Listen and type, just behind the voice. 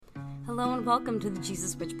Hello and welcome to the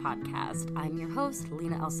Jesus Witch podcast. I'm your host,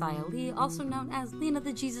 Lena Elsaya Lee, also known as Lena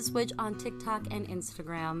the Jesus Witch on TikTok and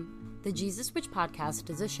Instagram. The Jesus Witch podcast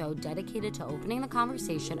is a show dedicated to opening the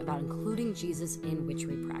conversation about including Jesus in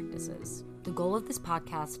witchery practices. The goal of this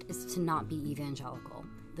podcast is to not be evangelical.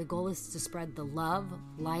 The goal is to spread the love,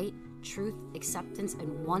 light, truth, acceptance,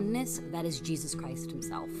 and oneness that is Jesus Christ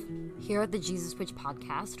himself. Here at the Jesus Witch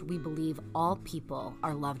podcast, we believe all people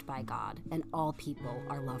are loved by God and all people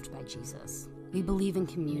are loved by Jesus. We believe in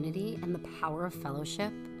community and the power of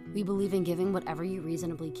fellowship. We believe in giving whatever you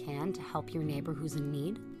reasonably can to help your neighbor who's in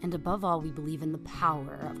need. And above all, we believe in the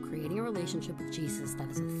power of creating a relationship with Jesus that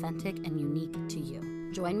is authentic and unique to you.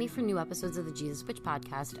 Join me for new episodes of the Jesus Witch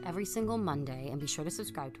podcast every single Monday, and be sure to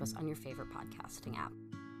subscribe to us on your favorite podcasting app.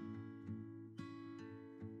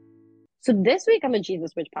 So this week on the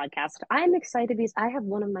Jesus Witch podcast, I'm excited because I have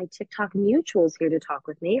one of my TikTok mutuals here to talk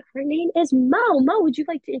with me. Her name is Mo. Mo, would you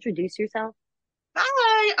like to introduce yourself?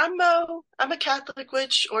 Hi, I'm Mo. I'm a Catholic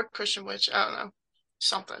witch or Christian witch. I don't know.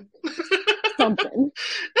 Something. Something.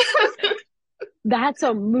 That's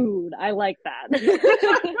a mood. I like that.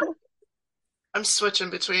 I'm switching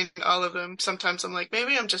between all of them. Sometimes I'm like,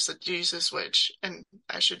 maybe I'm just a Jesus witch and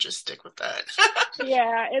I should just stick with that.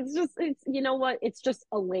 Yeah, it's you know what? It's just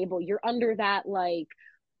a label. You're under that like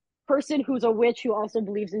person who's a witch who also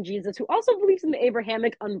believes in Jesus, who also believes in the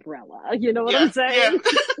Abrahamic umbrella. You know what I'm saying?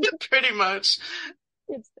 Yeah, pretty much.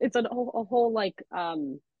 It's a whole like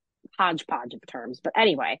hodgepodge of terms. But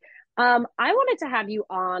anyway, I wanted to have you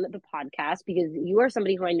on the podcast because you are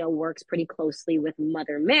somebody who I know works pretty closely with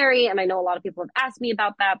Mother Mary, and I know a lot of people have asked me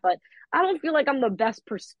about that, but I don't feel like I'm the best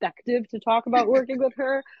perspective to talk about working with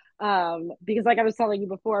her. Because like I was telling you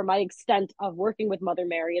before, my extent of working with Mother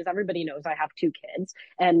Mary is everybody knows I have 2 kids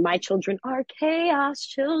and my children are chaos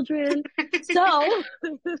children. So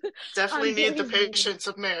definitely need the patience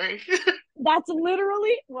of Mary. That's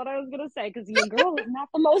literally what I was gonna say, because your girl is not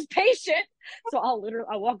the most patient. So I'll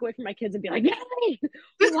walk away from my kids and be like, "Yay!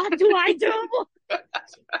 What do I do?"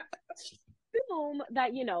 Assume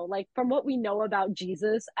that, like from what we know about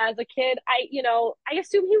Jesus as a kid, I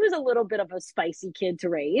assume he was a little bit of a spicy kid to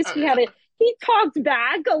raise. He talked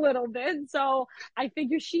back a little bit, so I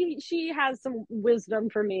figure she has some wisdom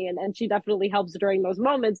for me, and she definitely helps during those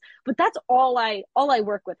moments. But that's all I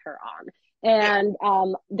work with her on. And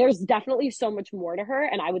there's definitely so much more to her,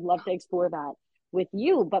 and I would love to explore that with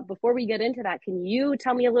you. But before we get into that, can you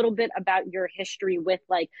tell me a little bit about your history with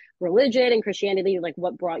like religion and Christianity, like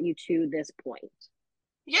what brought you to this point?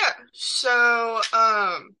 Yeah. So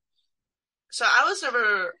I was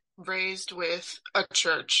never raised with a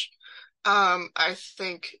church. I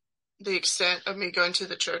think the extent of me going to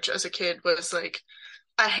the church as a kid was like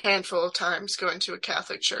a handful of times going to a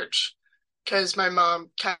Catholic church because my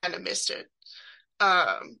mom kind of missed it.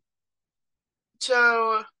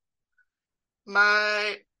 So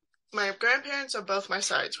my grandparents on both my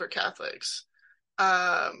sides were Catholics.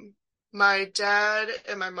 My dad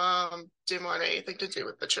and my mom didn't want anything to do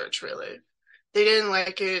with the church, really. They didn't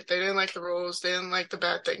like it. They didn't like the rules. They didn't like the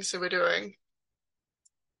bad things they were doing.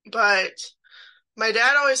 But my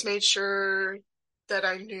dad always made sure that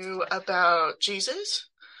I knew about Jesus.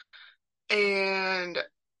 And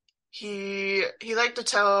he liked to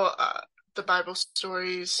tell the Bible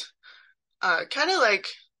stories, kind of like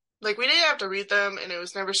we didn't have to read them, and it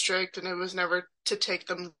was never strict, and it was never to take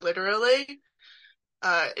them literally.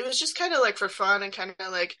 It was just kind of like for fun and kind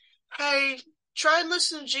of like, hey, try and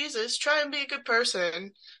listen to Jesus, try and be a good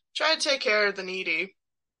person, try and take care of the needy.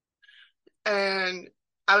 And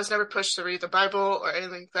I was never pushed to read the Bible or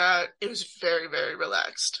anything like that. It was very, very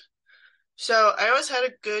relaxed. So I always had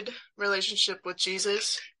a good relationship with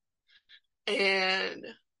Jesus. And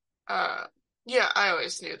I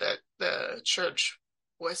always knew that the church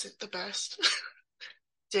wasn't the best.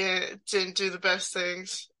 didn't do the best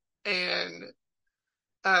things. And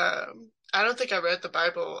I don't think I read the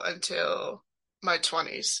Bible until my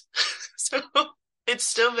 20s. So it's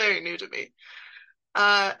still very new to me.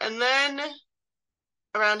 And then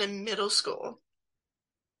around in middle school,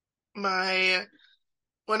 one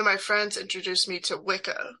of my friends introduced me to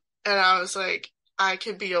Wicca, and I was like, I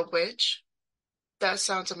could be a witch? That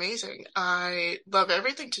sounds amazing. I love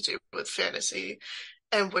everything to do with fantasy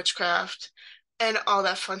and witchcraft and all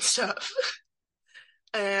that fun stuff.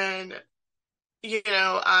 And,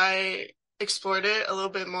 I explored it a little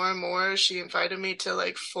bit more and more. She invited me to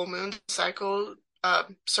like full moon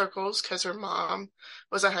circles because her mom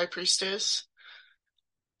was a high priestess.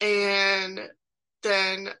 And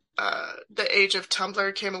then the age of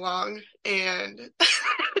Tumblr came along, and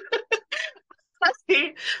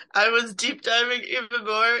I was deep diving even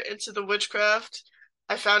more into the witchcraft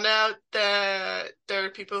I found out that there are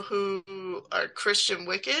people who are Christian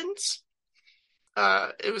Wiccans.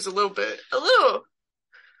 It was a little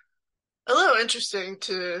interesting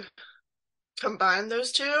to combine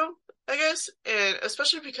those two, I guess, and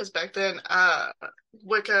especially because back then,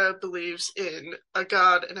 Wicca believes in a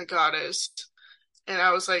god and a goddess, and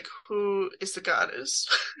I was like, who is the goddess?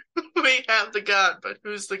 We have the god, but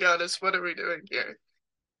who's the goddess? What are we doing here?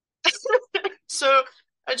 So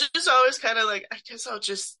I just always kind of like, I guess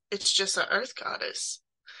it's just an earth goddess.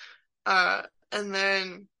 And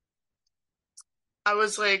then I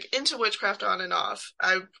was like into witchcraft on and off.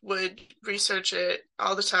 I would research it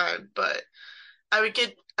all the time, but I would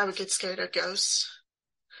get scared of ghosts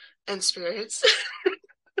and spirits.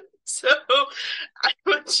 So I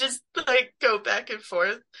would just like go back and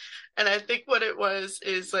forth. And I think what it was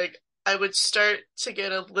is like I would start to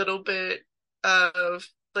get a little bit of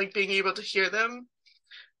like being able to hear them.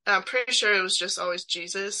 And I'm pretty sure it was just always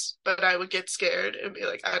Jesus, but I would get scared and be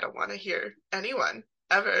like, I don't want to hear anyone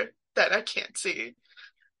ever that I can't see.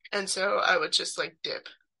 And so I would just like dip.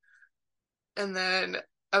 And then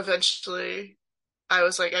eventually I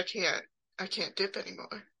was like, I can't dip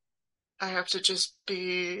anymore. I have to just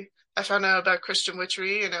be, I found out about Christian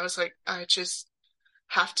witchery and I was like, I just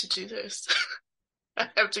have to do this. I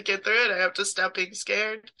have to get through it. I have to stop being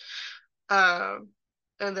scared. And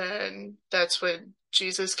then that's when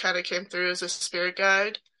Jesus kind of came through as a spirit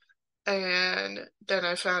guide. And then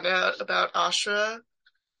I found out about Ashra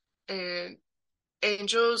and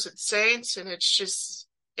angels and saints, and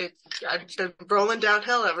I've been rolling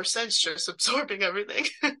downhill ever since, just absorbing everything.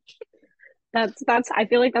 That's I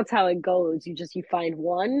feel like that's how it goes. You find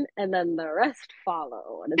one and then the rest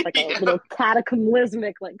follow. And it's like a little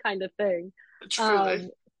cataclysmic like kind of thing.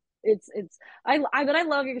 Truly. But I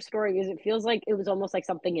love your story is it feels like it was almost like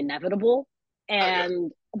something inevitable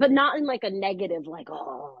and but not in like a negative like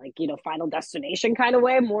Final Destination kind of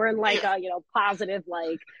way, more in like a positive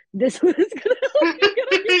like this was gonna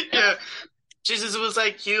yeah. Jesus was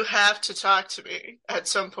like, you have to talk to me at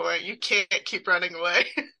some point. You can't keep running away.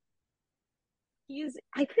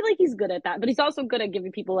 I feel like he's good at that, but he's also good at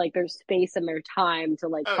giving people like their space and their time to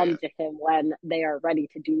like come to him when they are ready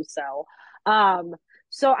to do so.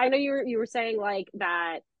 So I know you were saying like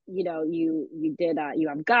that, you did you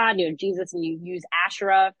have God, you have Jesus, and you use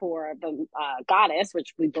Asherah for the goddess,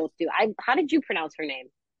 which we both do. How did you pronounce her name?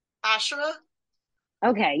 Asherah?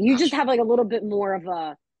 Okay, you just have like a little bit more of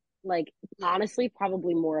a like honestly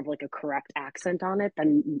probably more of like a correct accent on it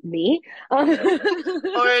than me. Or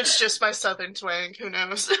it's just my southern twang, who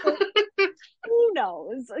knows? Who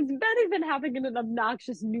knows? It's better than having an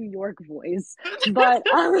obnoxious New York voice. But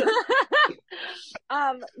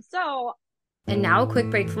so And now a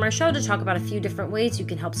quick break from our show to talk about a few different ways you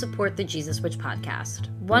can help support the Jesus Witch podcast.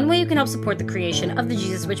 One way you can help support the creation of the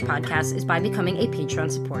Jesus Witch podcast is by becoming a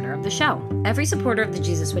Patreon supporter of the show. Every supporter of the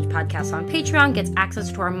Jesus Witch podcast on Patreon gets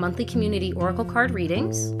access to our monthly community oracle card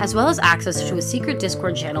readings, as well as access to a secret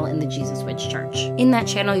Discord channel in the Jesus Witch Church. In that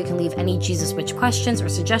channel, you can leave any Jesus Witch questions or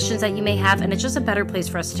suggestions that you may have, and it's just a better place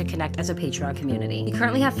for us to connect as a Patreon community. We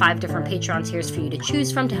currently have 5 different Patreon tiers for you to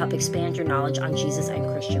choose from to help expand your knowledge on Jesus and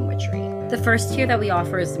Christian witchery. The first tier that we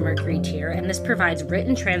offer is the Mercury tier, and this provides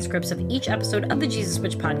written transcripts of each episode of the Jesus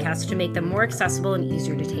Witch podcast to make them more accessible and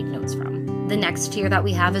easier to take notes from. The next tier that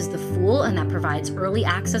we have is the Fool, and that provides early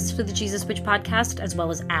access to the Jesus Witch podcast as well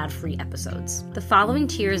as ad-free episodes. The following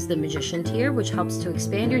tier is the Magician tier, which helps to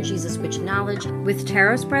expand your Jesus Witch knowledge with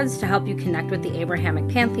tarot spreads to help you connect with the Abrahamic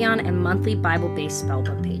Pantheon and monthly Bible-based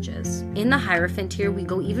spellbook pages. In the Hierophant tier, we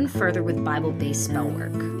go even further with Bible-based spell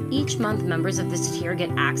work. Each month, members of this tier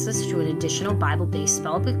get access to an additional Bible-based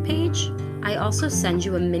spellbook page. I also send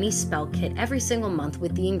you a mini spell kit every single month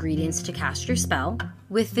with the ingredients to cast your spell.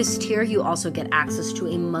 With this tier, you also get access to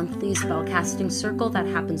a monthly spellcasting circle that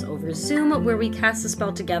happens over Zoom where we cast the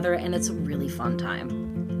spell together, and it's a really fun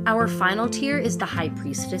time. Our final tier is the High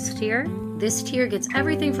Priestess tier. This tier gets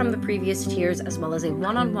everything from the previous tiers, as well as a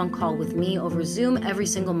one-on-one call with me over Zoom every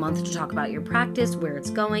single month to talk about your practice, where it's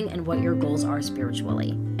going, and what your goals are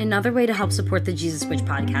spiritually. Another way to help support the Jesus Witch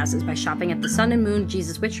podcast is by shopping at the Sun and Moon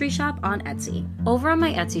Jesus Witchery shop on Etsy. Over on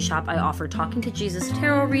my Etsy shop, I offer Talking to Jesus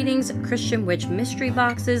tarot readings, Christian Witch mystery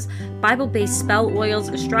boxes, Bible-based spell oils,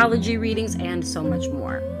 astrology readings, and so much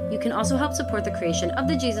more. You can also help support the creation of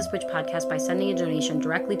the Jesus Witch podcast by sending a donation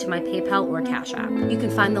directly to my PayPal or Cash App. You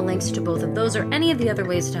can find the links to both of those or any of the other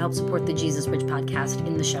ways to help support the Jesus Witch podcast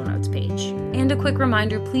in the show notes page. And a quick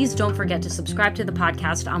reminder, please don't forget to subscribe to the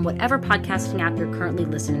podcast on whatever podcasting app you're currently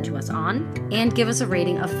listening to us on, and give us a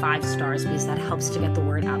rating of 5 stars because that helps to get the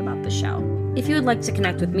word out about the show. If you would like to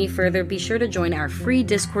connect with me further, be sure to join our free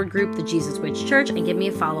Discord group, The Jesus Witch Church, and give me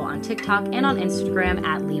a follow on TikTok and on Instagram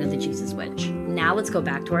at Lena the Jesus Witch. Now let's go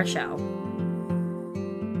back to our show.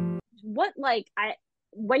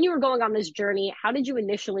 When you were going on this journey, how did you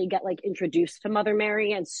initially get introduced to Mother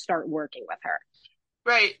Mary and start working with her?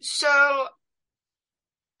 Right. So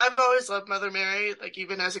I've always loved Mother Mary,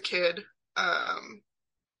 even as a kid.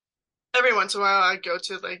 Every once in a while I'd go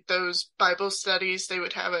to those Bible studies they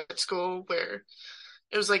would have at school where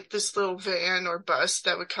it was this little van or bus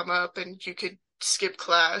that would come up and you could skip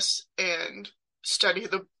class and study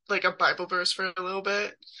a Bible verse for a little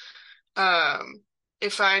bit.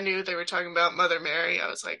 If I knew they were talking about Mother Mary, I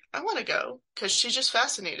was like, I want to go because she just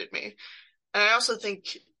fascinated me. And I also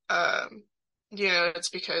think, it's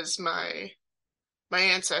because my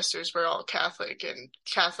ancestors were all Catholic and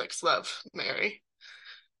Catholics love Mary.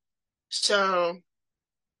 So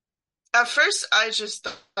at first I just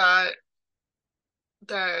thought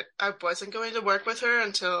that I wasn't going to work with her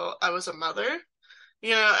until I was a mother.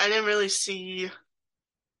 I didn't really see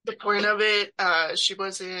the point of it. She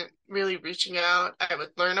wasn't really reaching out. I would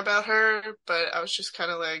learn about her, but I was just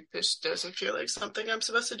kind of like, this doesn't feel like something I'm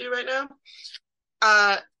supposed to do right now.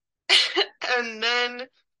 And then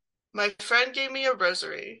my friend gave me a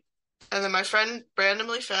rosary, and then my friend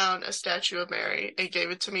randomly found a statue of Mary and gave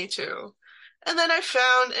it to me too. And then I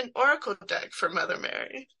found an oracle deck for Mother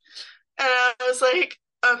Mary. And I was like,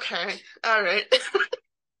 okay, all right.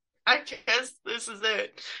 I guess this is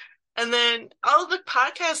it. And then all the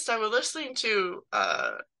podcasts I was listening to,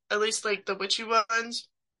 at least the witchy ones,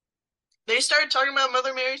 they started talking about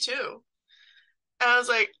Mother Mary too. And I was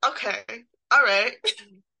like, okay, all right.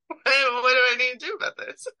 What do I need to do about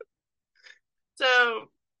this? So,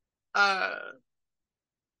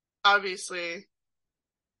 obviously,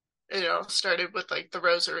 started with the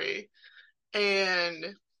rosary,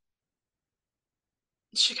 and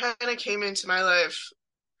she kind of came into my life.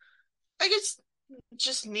 I guess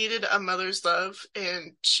just needed a mother's love,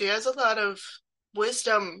 and she has a lot of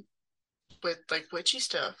wisdom with witchy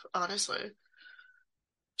stuff, honestly.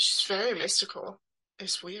 She's very mystical.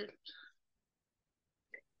 It's weird.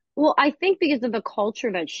 Well, I think because of the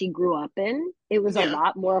culture that she grew up in, it was a Yeah.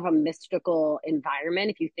 lot more of a mystical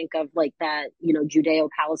environment. If you think of that,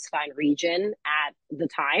 Judeo-Palestine region at the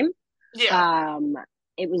time, Yeah.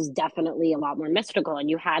 it was definitely a lot more mystical. And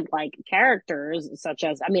you had characters such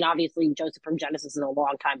as, obviously Joseph from Genesis is a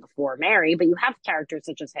long time before Mary, but you have characters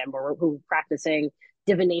such as him who were practicing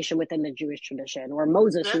divination within the Jewish tradition, or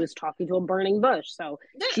Moses who Yeah. was talking to a burning bush. So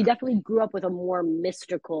she Yeah. definitely grew up with a more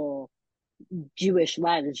mystical Jewish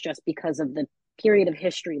lens just because of the period of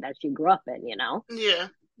history that she grew up in, Yeah.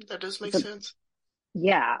 That does make So sense.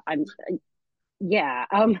 yeah, yeah.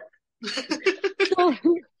 So,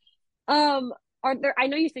 are there, I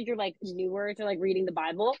know you said you're newer to reading the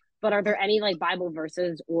Bible, but are there any Bible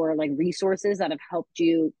verses or resources that have helped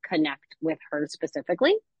you connect with her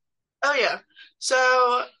specifically? Oh yeah.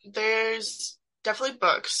 So there's definitely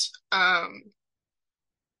books.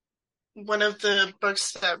 One of the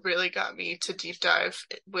books that really got me to deep dive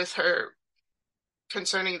with her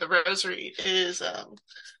concerning the rosary is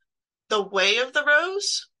The Way of the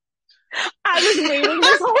Rose. I was waiting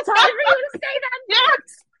this whole time for you to say that.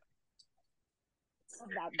 Yes. Love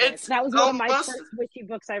that book. It's That was one of my almost, first witchy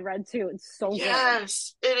books I read too. It's so good.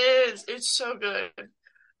 yes, it is. It's so good.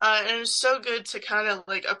 And it's so good to kind of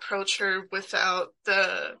approach her without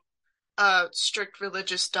the strict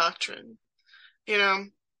religious doctrine, you know?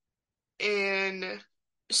 And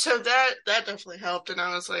so that definitely helped. And uh,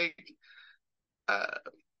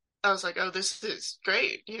 I was like, oh, this is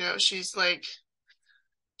great.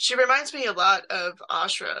 She reminds me a lot of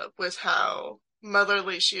Ashra with how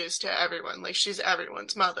motherly she is to everyone. She's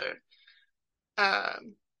everyone's mother.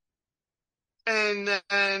 Um, and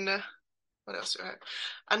then what else do I have?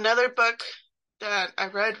 Another book that I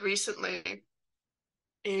read recently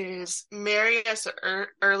is Mary as the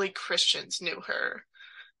Early Christians Knew Her,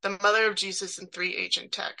 the Mother of Jesus in Three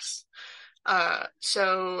Ancient Texts.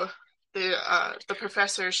 So the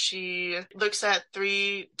professor, she looks at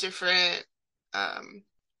three different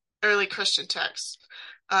early Christian texts.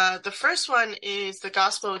 The first one is the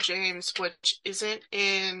Gospel of James, which isn't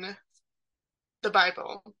in the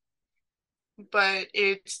Bible, but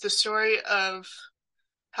it's the story of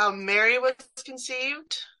how Mary was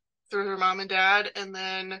conceived through her mom and dad, and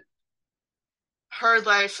then her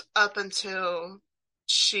life up until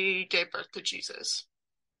she gave birth to Jesus.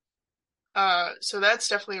 So that's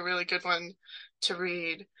definitely a really good one to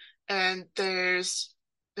read. And there's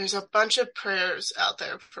a bunch of prayers out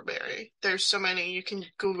there for Mary. There's so many. You can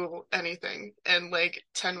Google anything and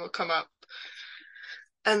 10 will come up.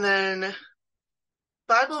 And then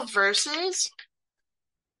Bible verses.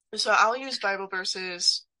 So I'll use Bible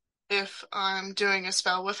verses if I'm doing a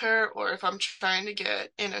spell with her or if I'm trying to get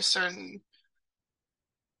in a certain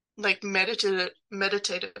like meditative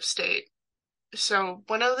state. So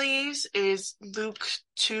one of these is Luke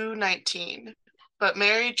 2:19. But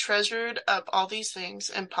Mary treasured up all these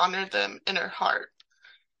things and pondered them in her heart.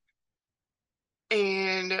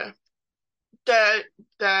 And that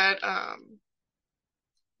that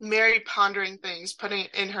Mary pondering things, putting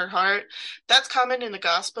it in her heart, that's common in the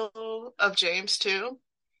Gospel of James too.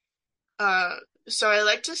 Uh, so I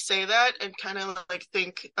like to say that and kind of like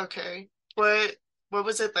think, okay, what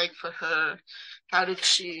was it like for her? How did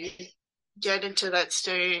she get into that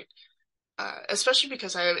state? Especially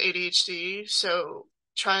because I have ADHD, so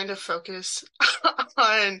trying to focus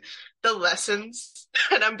on the lessons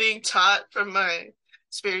that I'm being taught from my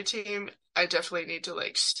spirit team, I definitely need to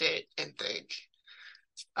like sit and think.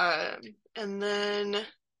 And then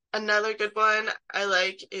another good one I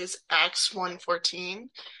like is Acts 1:14.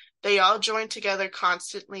 They all joined together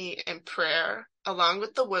constantly in prayer, along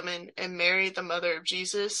with the women and Mary, the mother of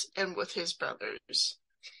Jesus, and with his brothers.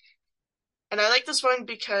 And I like this one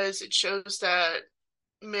because it shows that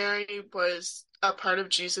Mary was a part of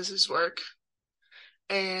Jesus's work,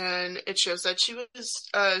 and it shows that she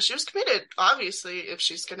was committed, obviously, if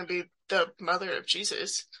she's going to be the mother of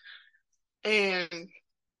Jesus. And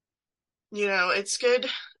it's good.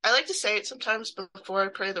 I like to say it sometimes before I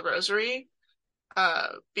pray the rosary,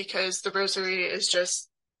 because the rosary is just,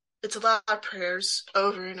 it's a lot of prayers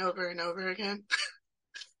over and over and over again.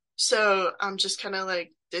 So I'm just kind of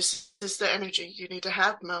like, this is the energy you need to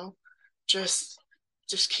have, Mo. Just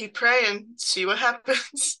keep praying, see what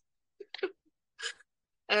happens.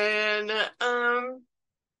 And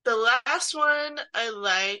the last one I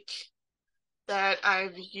like that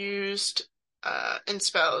I've used in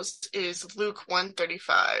spells is Luke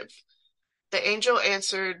 1:35. The angel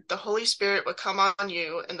answered, "The Holy Spirit will come on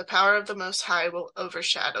you, and the power of the Most High will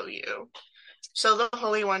overshadow you. So the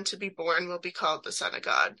Holy One to be born will be called the Son of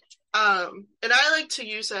God." And I like to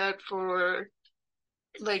use that for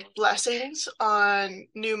like blessings on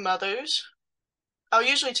new mothers. I'll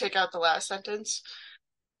usually take out the last sentence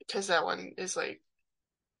because that one is like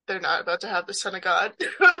they're not about to have the Son of God.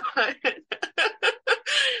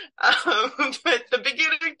 But the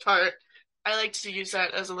beginning part, I like to use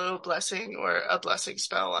that as a little blessing or a blessing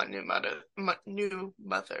spell on new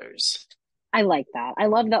mothers. I like that. I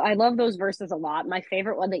love those verses a lot. My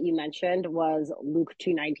favorite one that you mentioned was Luke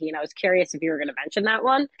 2:19. I was curious if you were going to mention that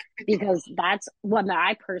one because that's one that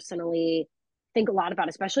I personally think a lot about,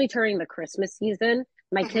 especially during the Christmas season.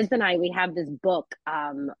 My Mhm. kids and I, we have this book. I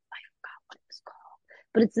forgot what it was called,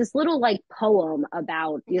 but it's this little like poem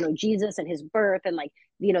about, Jesus and his birth and like,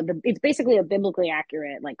 it's basically a biblically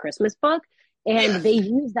accurate like Christmas book. Yeah, And they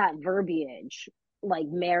use that verbiage like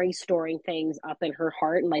Mary storing things up in her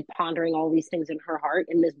heart and like pondering all these things in her heart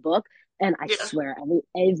in this book. And I yeah. swear,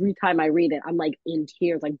 every time I read it, I'm like in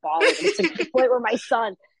tears, like bawling. And it's like to the point where my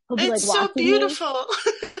son, he'll be like It's so watching me. beautiful.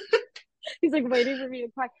 He's like waiting for me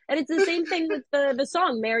to cry. And it's the same thing with the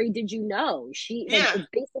song "Mary, Did You Know." She like Yeah, it's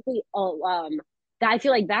basically that I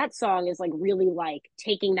feel like that song is like really like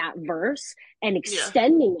taking that verse and yeah,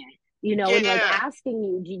 extending it, and like yeah,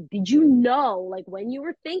 asking you, did you know, like when you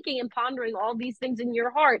were thinking and pondering all these things in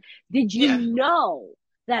your heart, did you yeah, know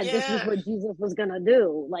that this was yeah. what Jesus was gonna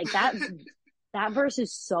do? Like that verse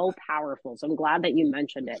is so powerful. So I'm glad that you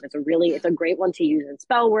mentioned it. Yeah, It's a great one to use in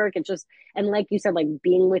spell work. It's just, and like you said, like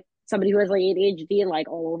being with somebody who has like ADHD and like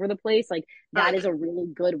all over the place, like that right. is a really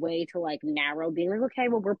good way to like narrow being like, okay,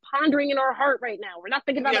 well, we're pondering in our heart right now. We're not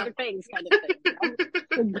thinking about Yeah. other things kind of thing.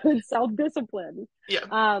 A good self-discipline. Yeah.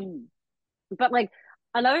 Um, but like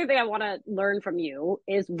another thing I want to learn from you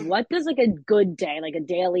is what does like a good day, like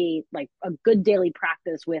a good daily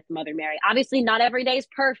practice with Mother Mary? Obviously, not every day is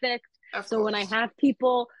perfect. Of So when I course. have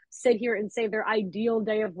people sit here and say their ideal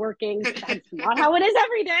day of working, that's not how it is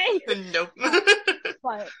every day. Nope.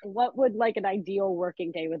 But what would like an ideal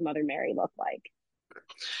working day with Mother Mary look like?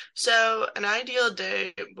 So an ideal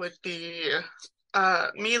day would be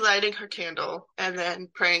me lighting her candle and then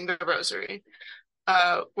praying the rosary.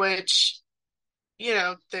 Which,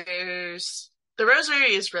 there's the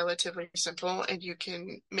rosary is relatively simple and you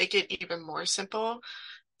can make it even more simple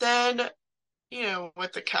than,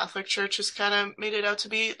 what the Catholic Church has kind of made it out to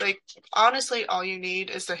be. Like, honestly, all you need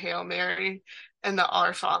is the Hail Mary and the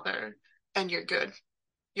Our Father, and you're good.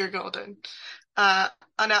 You're golden. Uh,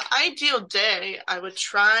 on an ideal day, I would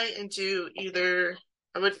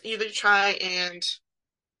either try and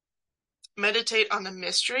meditate on the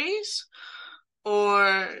mysteries,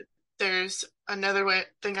 or there's another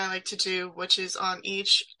thing I like to do, which is on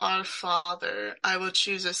each Our Father, I will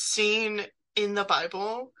choose a scene in the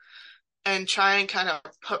Bible and try and kind of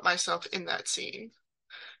put myself in that scene.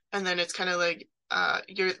 And then it's kind of like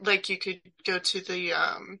you're like you could go to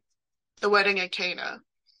the wedding at Cana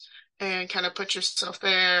and kind of put yourself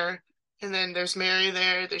there. And then there's Mary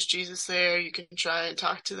there, there's Jesus there. You can try and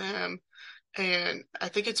talk to them. And I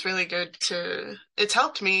think it's really good it's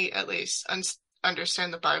helped me at least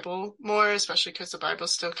understand the Bible more, especially because the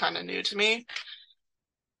Bible's still kind of new to me.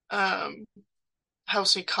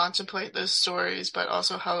 Helps me contemplate those stories, but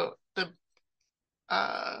also how the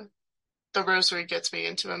rosary gets me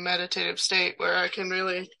into a meditative state where I can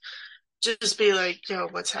really just be like, yo,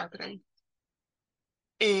 what's happening?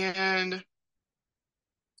 And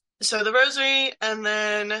so the rosary, and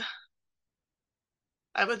then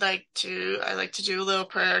I like to do a little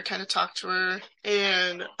prayer, kind of talk to her,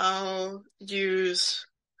 and I'll use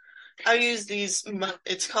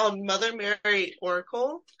it's called Mother Mary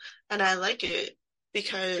Oracle, and I like it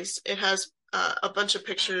because it has a bunch of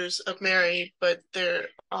pictures of Mary, but they're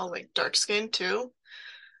all like dark skinned too.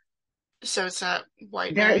 So it's not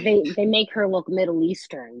white Mary. They make her look Middle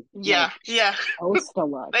Eastern. Yeah, like yeah. Supposed to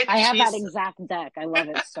look. Like I have that exact deck. I love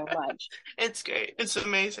it so much. It's great. It's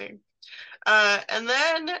amazing. And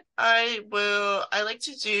then I like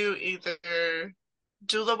to do either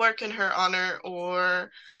doula work in her honor,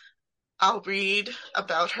 or I'll read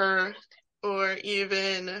about her, or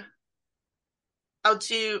even I'll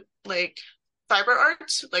do like fiber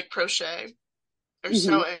arts, like crochet or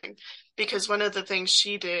sewing, because one of the things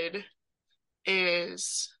she did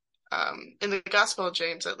is, in the Gospel of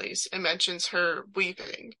James at least, it mentions her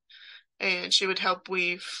weaving, and she would help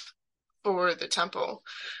weave for the temple,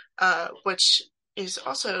 which is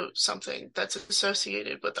also something that's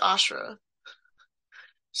associated with Ashra.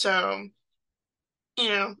 So,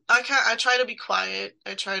 I try to be quiet.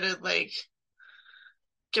 I try to like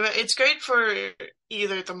it's great for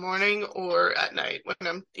either the morning or at night when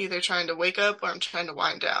I'm either trying to wake up or I'm trying to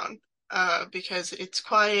wind down. Because it's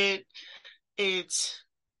quiet, it's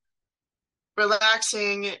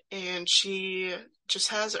relaxing, and she just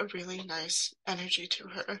has a really nice energy to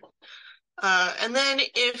her. And then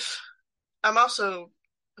if I'm also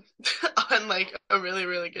on like a really,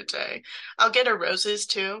 really good day, I'll get her roses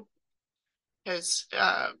too, because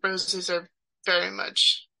roses are very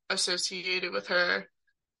much associated with her.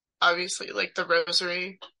 Obviously, like the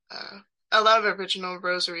rosary, a lot of original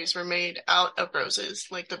rosaries were made out of roses,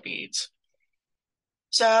 like the beads.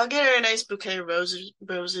 So I'll get her a nice bouquet of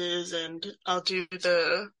roses, and I'll do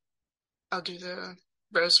the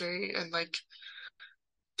rosary in like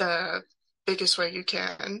the biggest way you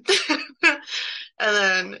can. And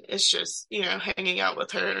then it's just, hanging out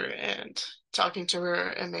with her and talking to her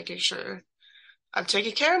and making sure I'm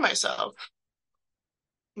taking care of myself.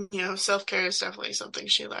 Self-care is definitely something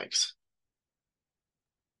she likes.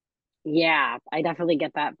 Yeah, I definitely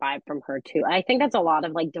get that vibe from her too. I think that's a lot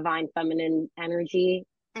of like divine feminine energy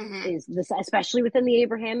is this, especially within the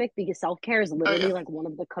Abrahamic, because self-care is Oh, literally yeah. like one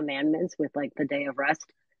of the commandments with like the day of rest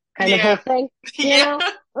kind of whole thing. You know?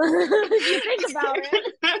 If you think about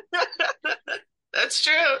it. That's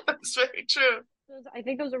true. That's very true. I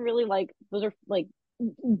think those are like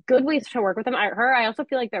good ways to work with them. I also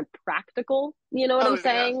feel like they're practical. You know what I'm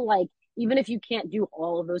saying? Yeah. Like even if you can't do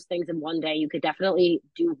all of those things in one day, you could definitely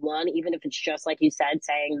do one, even if it's just like you said,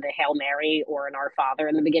 saying the Hail Mary or an Our Father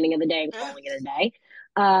in the beginning of the day and calling it a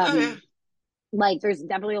day. Like there's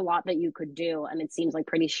definitely a lot that you could do, and it seems like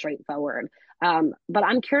pretty straightforward. But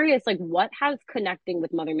I'm curious, like what has connecting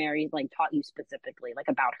with Mother Mary like taught you specifically, like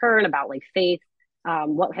about her and about like faith?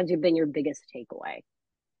 What has been your biggest takeaway?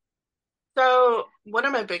 So one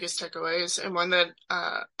of my biggest takeaways, and one that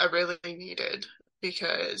I really needed,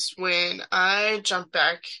 because when I jumped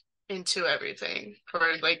back into everything for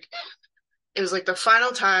like, it was like the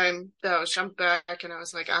final time that I was jumped back, and I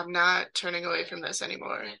was like, I'm not turning away from this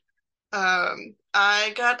anymore.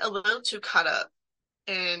 I got a little too caught up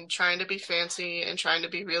in trying to be fancy and trying to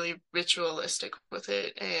be really ritualistic with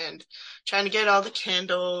it, and trying to get all the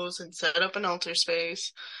candles and set up an altar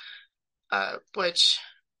space, which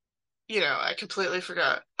I completely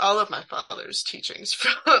forgot all of my father's teachings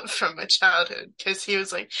from my childhood, because he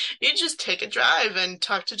was like, you just take a drive and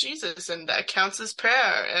talk to Jesus, and that counts as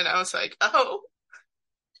prayer. And I was like, oh,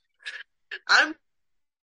 I'm.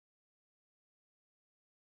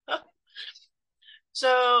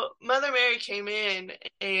 So Mother Mary came in,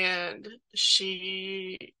 and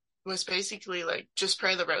she was basically like, just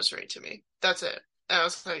pray the rosary to me. That's it. And I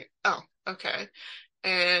was like, oh, okay.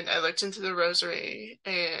 And I looked into the rosary,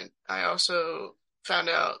 and I also found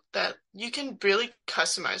out that you can really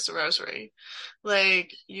customize the rosary.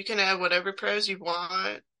 Like, you can add whatever prayers you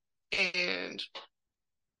want, and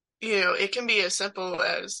it can be as simple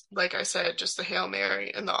as, like I said, just the Hail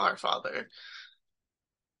Mary and the Our Father.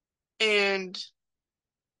 And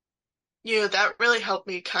that really helped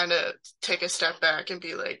me kind of take a step back and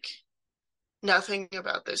be like, nothing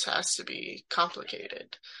about this has to be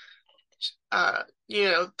complicated. The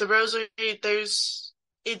rosary,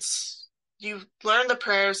 you learn the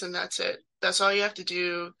prayers and that's it. That's all you have to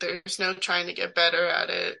do. There's no trying to get better at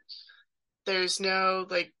it. There's no,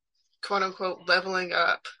 like, quote unquote, leveling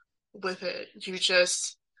up with it. You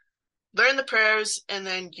just learn the prayers, and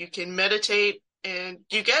then you can meditate, and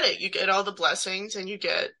you get it. You get all the blessings, and you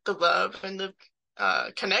get the love and the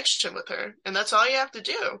connection with her. And that's all you have to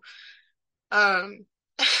do. And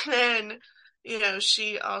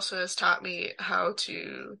she also has taught me how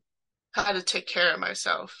to take care of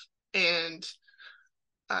myself. And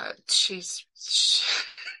she's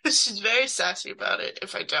very sassy about it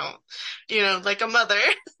if I don't. Like a mother.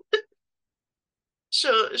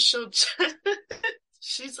 she'll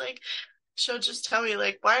she's like, she'll just tell me,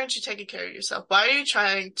 like, why aren't you taking care of yourself? Why are you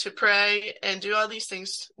trying to pray and do all these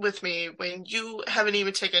things with me when you haven't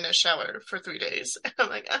even taken a shower for 3 days? And I'm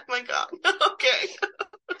like, oh my God, okay.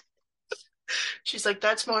 She's like,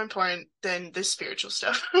 that's more important than this spiritual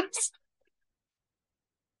stuff.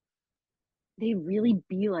 They really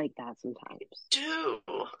be like that sometimes. Do.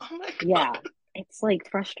 Oh my God. Yeah, it's like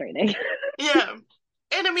frustrating. Yeah.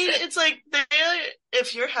 And I mean, it's like,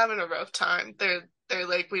 if you're having a rough time, they're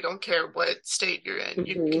like, we don't care what state you're in.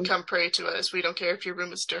 You can come pray to us. We don't care if your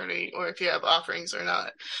room is dirty or if you have offerings or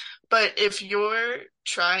not. But if you're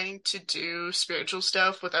trying to do spiritual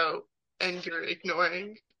stuff and you're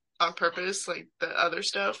ignoring on purpose, like, the other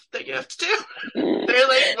stuff that you have to do, they're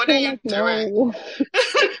like, what are you doing? No.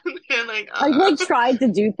 They're like, I've like tried to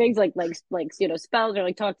do things like spells or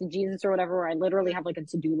like talk to Jesus or whatever, where I literally have like a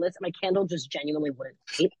to-do list. My candle just genuinely wouldn't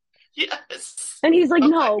light. Yes. And he's like,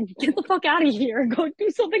 no, get the fuck out of here. Go do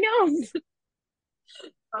something else.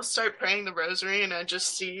 I'll start praying the rosary, and I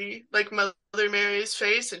just see, like, Mother Mary's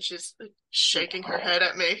face, and she's, like, shaking her head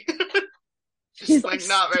at me. She's like,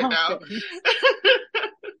 not right now.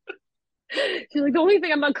 She's like, the only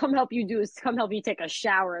thing I'm gonna come help you do is come help you take a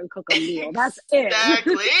shower and cook a meal. That's it.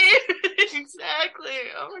 Exactly. Exactly.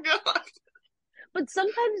 Oh my God. But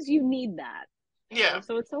sometimes you need that. Yeah.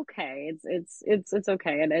 So it's okay. It's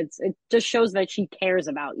okay, and it just shows that she cares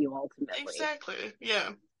about you ultimately. Exactly.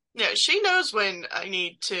 Yeah. Yeah. She knows when I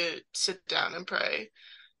need to sit down and pray,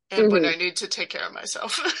 and when I need to take care of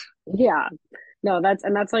myself. Yeah. No, that's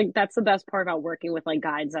the best part about working with like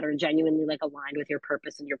guides that are genuinely like aligned with your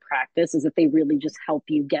purpose and your practice, is that they really just help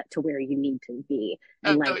you get to where you need to be,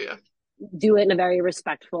 and do it in a very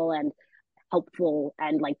respectful and helpful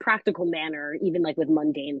and like practical manner, even like with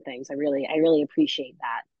mundane things. I really appreciate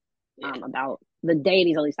that about the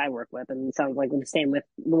deities, at least I work with, and it sounds like the same with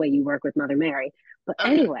the way you work with Mother Mary. But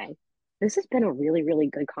anyway, this has been a really, really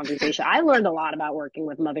good conversation. I learned a lot about working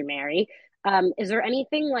with Mother Mary. Is there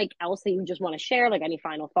anything like else that you just want to share? Like any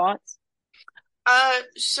final thoughts?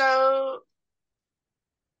 So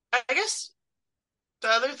I guess the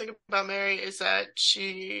other thing about Mary is that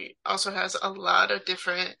she also has a lot of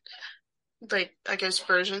different, like, I guess,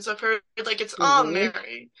 versions of her. Like, it's all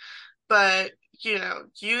Mary, but you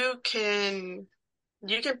can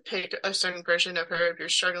pick a certain version of her if you're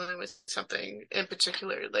struggling with something in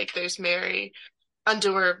particular. Like, there's Mary,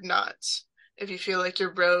 undoer of knots. If you feel like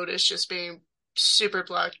your road is just being super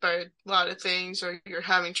blocked by a lot of things, or you're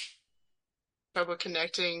having trouble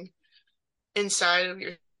connecting inside of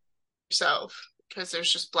yourself because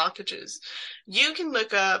there's just blockages, you can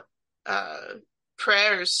look up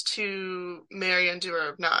prayers to Mary, undoer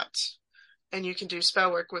of knots, and you can do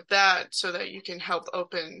spell work with that so that you can help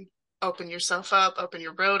open yourself up, open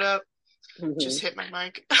your road up. Just hit my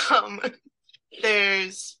mic.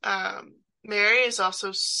 There's Mary is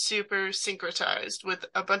also super syncretized with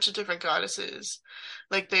a bunch of different goddesses.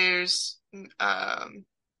 Like, there's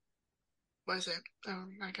what is it? Oh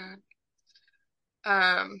my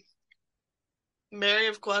God. Mary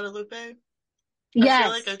of Guadalupe. Yes. I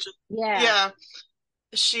feel like I just, yeah.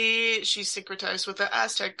 She's syncretized with the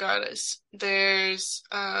Aztec goddess. There's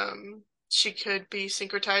she could be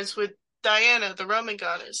syncretized with Diana, the Roman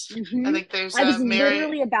goddess. I think there's I was Mary...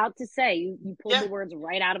 literally about to say, you pulled the words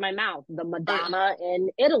right out of my mouth. The Madonna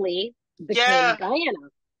in Italy became Diana.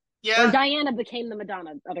 Yeah. Or Diana became the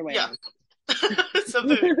Madonna, other way around.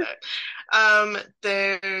 Something like that.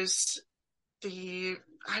 There's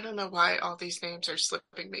I don't know why all these names are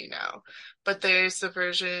slipping me now, but there's the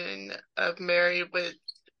version of Mary with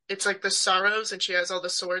it's like the sorrows, and she has all the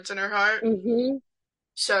swords in her heart. Mm-hmm.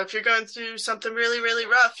 So if you're going through something really, really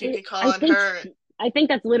rough, you can call I on think her. I think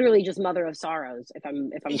that's literally just Mother of Sorrows,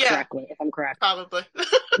 Yeah, if I'm correct. probably.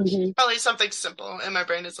 Hmm. Probably something simple. And my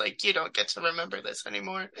brain is like, you don't get to remember this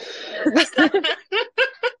anymore.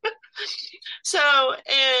 So,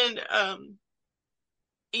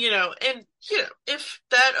 if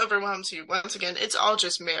that overwhelms you, once again, it's all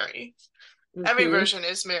just Mary. Every Hmm. version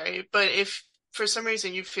is Mary, but if for some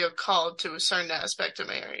reason you feel called to a certain aspect of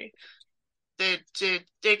Mary,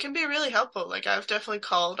 they can be really helpful. Like I've definitely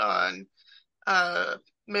called on uh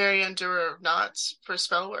Mary Undoer of Knots for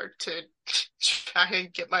spell work to try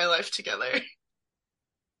and get my life together.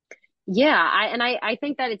 Yeah, I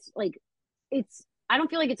think that it's like it's I don't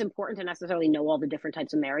feel like it's important to necessarily know all the different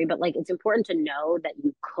types of Mary, but like it's important to know that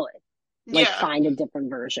you could like Yeah. find a different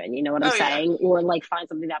version, you know what I'm Oh yeah. saying? Or like find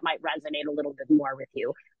something that might resonate a little bit more with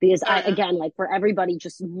you. Because Oh yeah. again, like for everybody,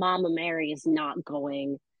 just Mama Mary is not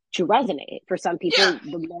going to resonate. For some Yeah.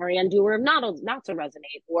 people, the Mary Undoer of not to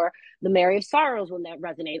resonate, or the Mary of Sorrows will not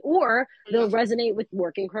resonate, or Yeah. they'll resonate with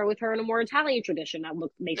working her with her in a more Italian tradition that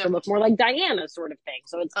makes her Yeah. look more like Diana sort of thing.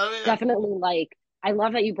 So it's Oh yeah. definitely like I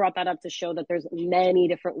love that you brought that up to show that there's many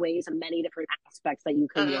different ways and many different aspects that you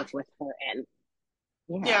Oh can yeah. work with her in.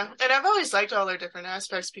 Yeah. Yeah. And I've always liked all their different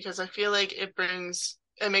aspects because I feel like it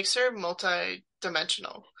makes her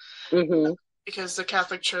multi-dimensional. Hmm. Because the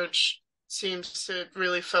Catholic Church seems to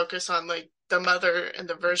really focus on like the mother and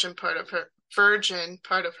the virgin part of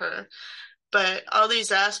her. But all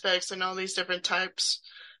these aspects and all these different types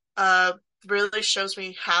uh really shows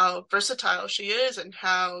me how versatile she is and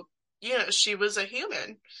how, she was a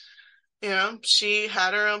human. She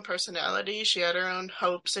had her own personality, she had her own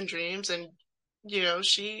hopes and dreams, and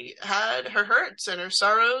she had her hurts and her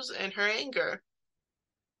sorrows and her anger.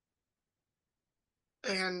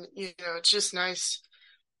 And it's just nice.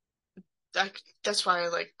 That's why I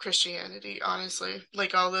like Christianity, honestly.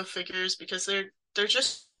 Like all the figures because they're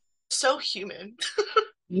just so human.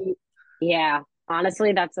 Yeah.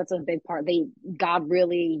 Honestly, that's a big part. God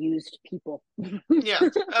really used people. Yeah.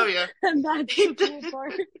 Oh yeah. And that's He the cool did.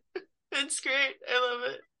 part. It's great. I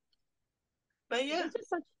love it. But yeah.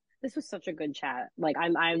 This was such a good chat. Like I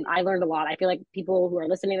learned a lot. I feel like people who are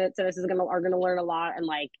listening to this are gonna learn a lot, and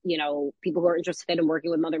like people who are interested in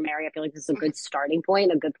working with Mother Mary, I feel like this is a good starting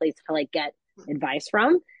point, a good place to like get advice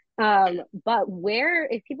from. But where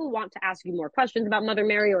if people want to ask you more questions about Mother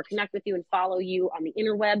Mary or connect with you and follow you on the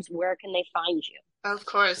interwebs, where can they find you? Of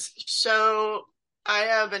course. So I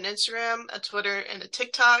have an Instagram, a Twitter, and a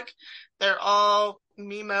TikTok. They're all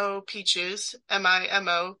Mimo Peaches,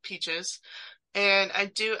 Mimo Peaches. And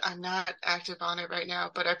I'm not active on it right now,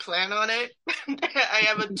 but I plan on it. I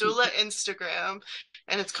have a doula Instagram,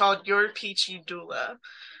 and it's called Your Peachy Doula.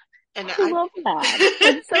 And I love that.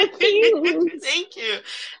 That's so cute. thank you.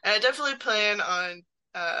 And I definitely plan on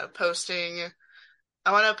posting.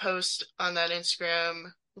 I want to post on that Instagram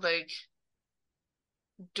like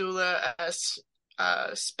doula as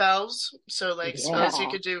spells. So like spells you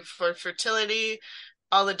Yeah. could do for fertility,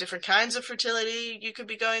 all the different kinds of fertility you could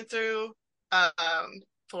be going through,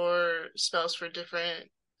 for spells for different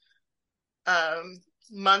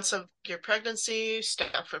months of your pregnancy,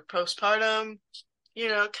 stuff for postpartum,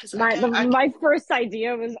 because My first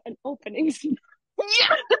idea was an opening.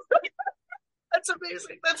 yeah, that's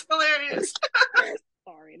amazing. That's hilarious.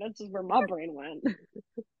 Sorry, that's just where my brain went.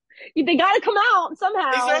 They got to come out somehow,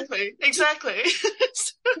 Exactly.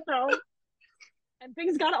 you know, and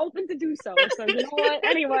things got to open to do so. So you know what?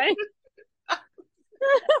 Anyway,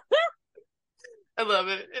 I love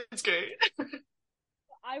it. It's great.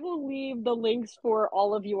 I will leave the links for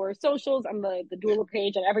all of your socials and the doula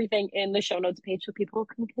page and everything in the show notes page so people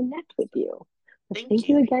can connect with you. But Thank thank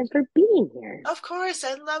you you. again for being here. Of course,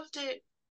 I loved it.